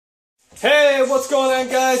Hey, what's going on,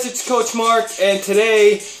 guys? It's Coach Mark, and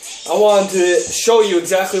today I wanted to show you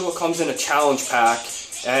exactly what comes in a challenge pack.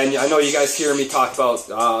 And I know you guys hear me talk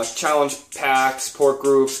about challenge packs, support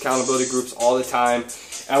groups, accountability groups all the time.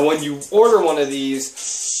 And when you order one of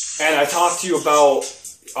these, and I talk to you about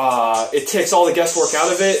it takes all the guesswork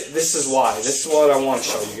out of it, this is why. This is what I want to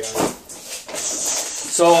show you guys.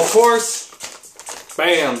 So, of course,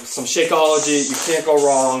 bam, some Shakeology. You can't go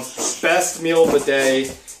wrong. Best meal of the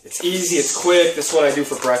day. It's easy, it's quick. This is what I do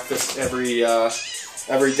for breakfast every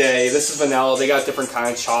day. This is vanilla. They got different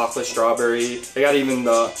kinds, chocolate, strawberry. They got even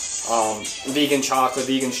the vegan chocolate,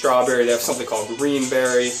 vegan strawberry. They have something called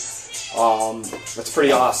greenberry. It's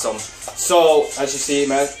pretty awesome. So, as you see,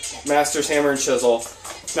 Master's Hammer and Chisel.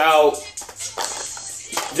 Now,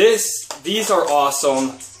 these are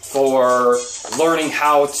awesome for learning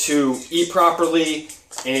how to eat properly,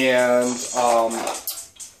 and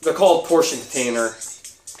they're called portion container.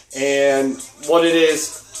 And what it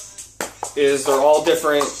is they're all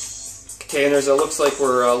different containers. It looks like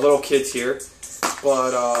we're little kids here,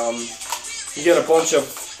 but you get a bunch of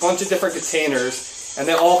different containers, and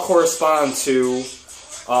they all correspond to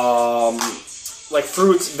like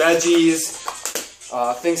fruits, veggies,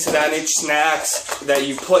 things of that nature, snacks that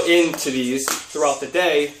you put into these throughout the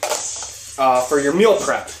day for your meal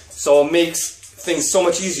prep. So it makes things so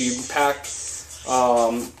much easier. You can pack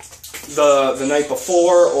the night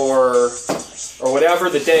before or whatever,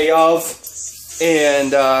 the day of,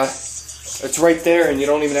 and it's right there, and you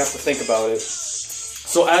don't even have to think about it.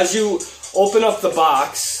 So as you open up the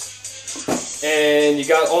box, and you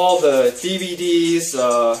got all the DVDs,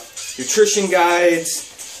 nutrition guides.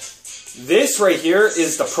 This right here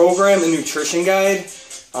is the program and nutrition guide.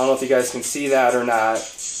 I don't know if you guys can see that or not.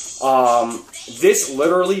 This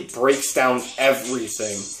literally breaks down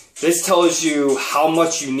everything. This tells you how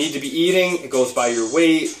much you need to be eating. It goes by your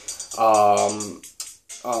weight, and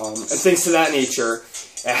things of that nature.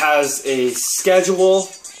 It has a schedule,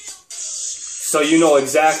 so you know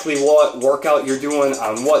exactly what workout you're doing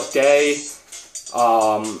on what day.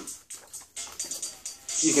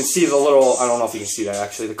 You can see the little, I don't know if you can see that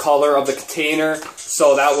actually, the color of the container.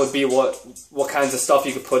 So that would be what kinds of stuff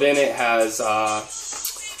you could put in it. It has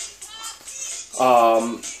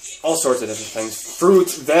all sorts of different things.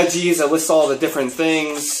 Fruits, veggies, it lists all the different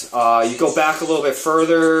things. You go back a little bit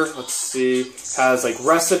further, let's see, it has like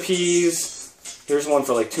recipes. Here's one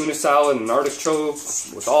for like tuna salad and artichoke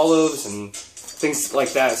with olives and things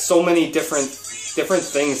like that. So many different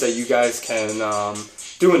things that you guys can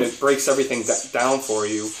do, and it breaks everything down for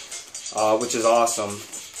you, which is awesome.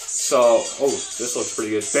 So, oh, this looks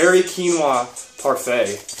pretty good. Berry quinoa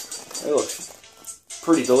parfait. It looks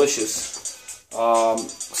pretty delicious.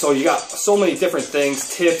 So you got so many different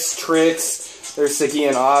things, tips, tricks. There's Sagi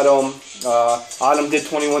and Autumn. Autumn did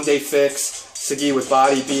 21-day fix. Sagi with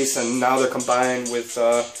Body Beast, and now they're combined with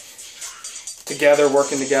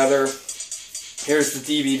working together. Here's the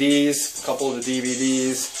DVDs, a couple of the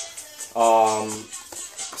DVDs.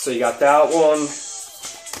 So you got that one.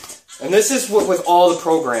 And this is with all the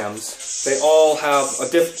programs. They all have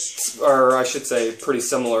or I should say, pretty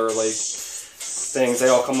similar like things. They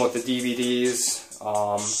all come with the DVDs,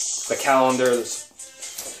 the calendar.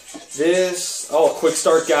 A quick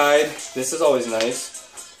start guide. This is always nice.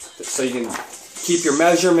 So you can keep your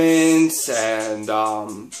measurements, and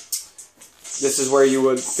this is where you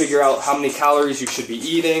would figure out how many calories you should be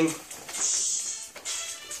eating.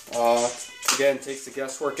 Again, takes the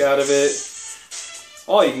guesswork out of it.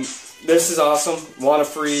 This is awesome. Want a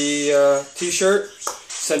free t-shirt?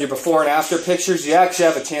 Send your before and after pictures. You actually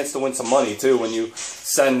have a chance to win some money too when you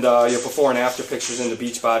send your before and after pictures into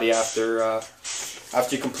Beachbody after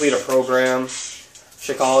you complete a program.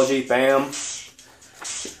 Shakeology, bam.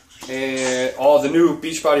 And all the new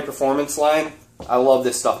Beachbody Performance line. I love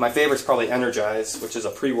this stuff. My favorite's probably Energize, which is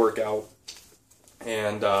a pre-workout.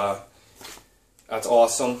 And that's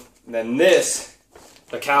awesome. And then this,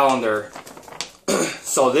 the calendar.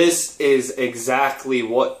 So this is exactly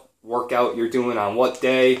what workout you're doing on what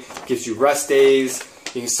day. Gives you rest days.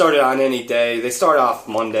 You can start it on any day. They start off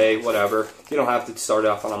Monday, whatever. You don't have to start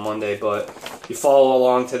off on a Monday, but you follow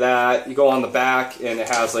along to that. You go on the back, and it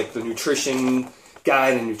has like the nutrition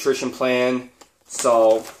guide and nutrition plan.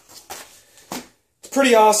 So it's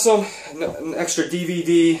pretty awesome. An extra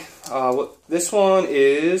DVD. This one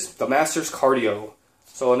is the Master's Cardio.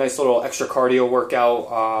 So a nice little extra cardio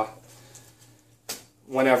workout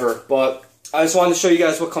whenever. But I just wanted to show you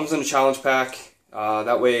guys what comes in the challenge pack.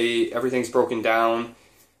 That way everything's broken down.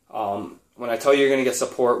 When I tell you you're going to get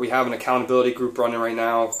support, we have an accountability group running right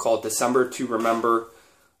now called December to Remember.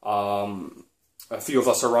 A few of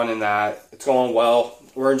us are running that. It's going well.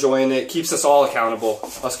 We're enjoying it. Keeps us all accountable.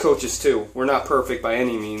 Us coaches too. We're not perfect by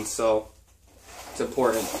any means, so it's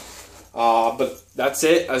important. But that's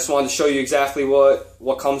it. I just wanted to show you exactly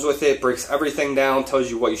what comes with it. Breaks everything down. Tells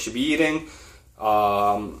you what you should be eating.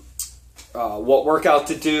 What workout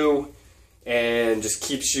to do. And just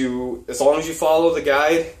keeps you, as long as you follow the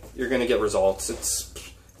guide, you're going to get results. It's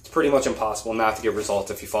pretty much impossible not to get results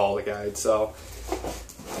if you follow the guide. So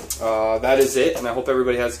that is it, and I hope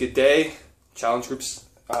everybody has a good day. Challenge groups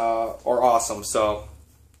are awesome, so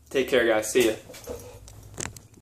take care, guys. See ya.